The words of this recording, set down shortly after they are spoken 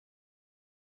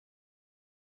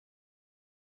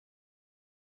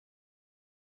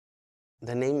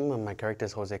The name of my character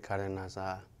is Jose Cardenas.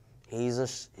 He's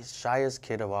the shyest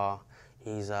kid of all.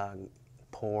 He's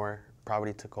poor,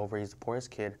 probably took over. He's the poorest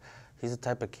kid. He's the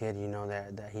type of kid, you know,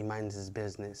 that he minds his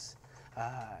business.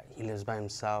 He lives by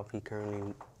himself. He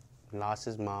currently lost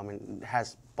his mom and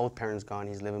has both parents gone.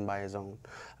 He's living by his own.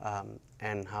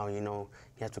 And how, you know,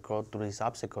 he has to go through these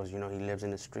obstacles. You know, he lives in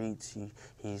the streets.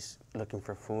 He's looking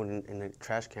for food in the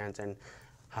trash cans, and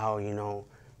how, you know,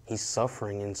 he's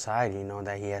suffering inside, you know,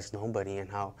 that he has nobody, and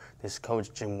how this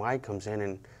coach, Jim White, comes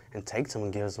in and takes him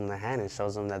and gives him the hand and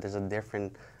shows him that there's a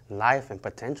different life and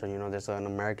potential. You know, there's an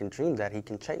American dream that he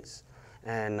can chase.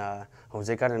 And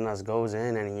Jose Cardenas goes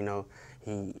in, and, you know,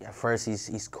 at first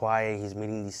he's quiet. He's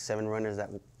meeting these 7 runners that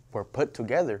were put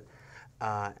together.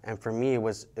 And for me, it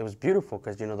was beautiful,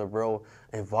 because, you know, the role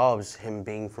evolves him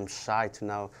being from shy to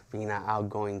now being an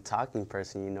outgoing, talking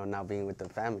person, you know, now being with the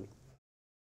family.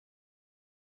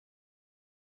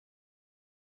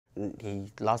 He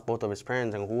lost both of his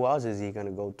parents, and who else is he going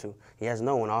to go to? He has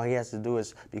no one. All he has to do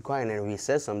is be quiet, and if he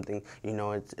says something, you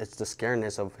know, it's the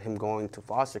scareness of him going to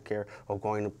foster care or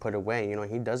going to put away. You know,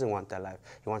 he doesn't want that life.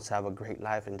 He wants to have a great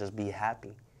life and just be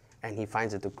happy. And he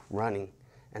finds it through running,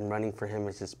 and running for him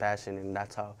is his passion, and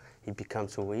that's how he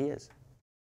becomes who he is.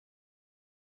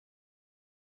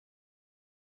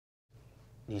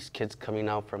 These kids coming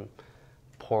out from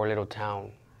poor little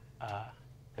town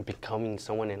and becoming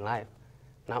someone in life.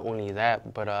 Not only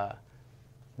that, but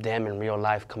them in real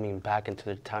life coming back into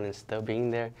the town and still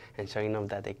being there and showing them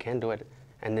that they can do it.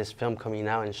 And this film coming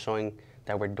out and showing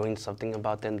that we're doing something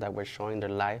about them, that we're showing their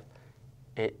life,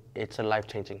 it's a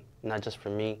life-changing, not just for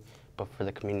me, but for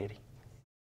the community.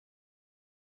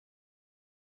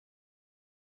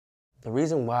 The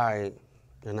reason why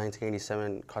the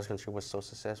 1987 cross country was so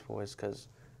successful is because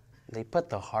they put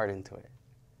the heart into it.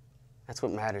 That's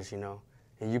what matters, you know.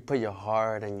 If you put your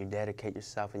heart and you dedicate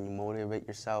yourself and you motivate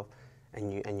yourself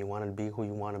and you want to be who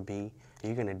you want to be,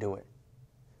 you're going to do it.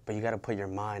 But you got to put your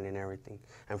mind in everything.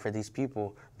 And for these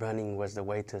people, running was the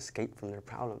way to escape from their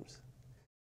problems.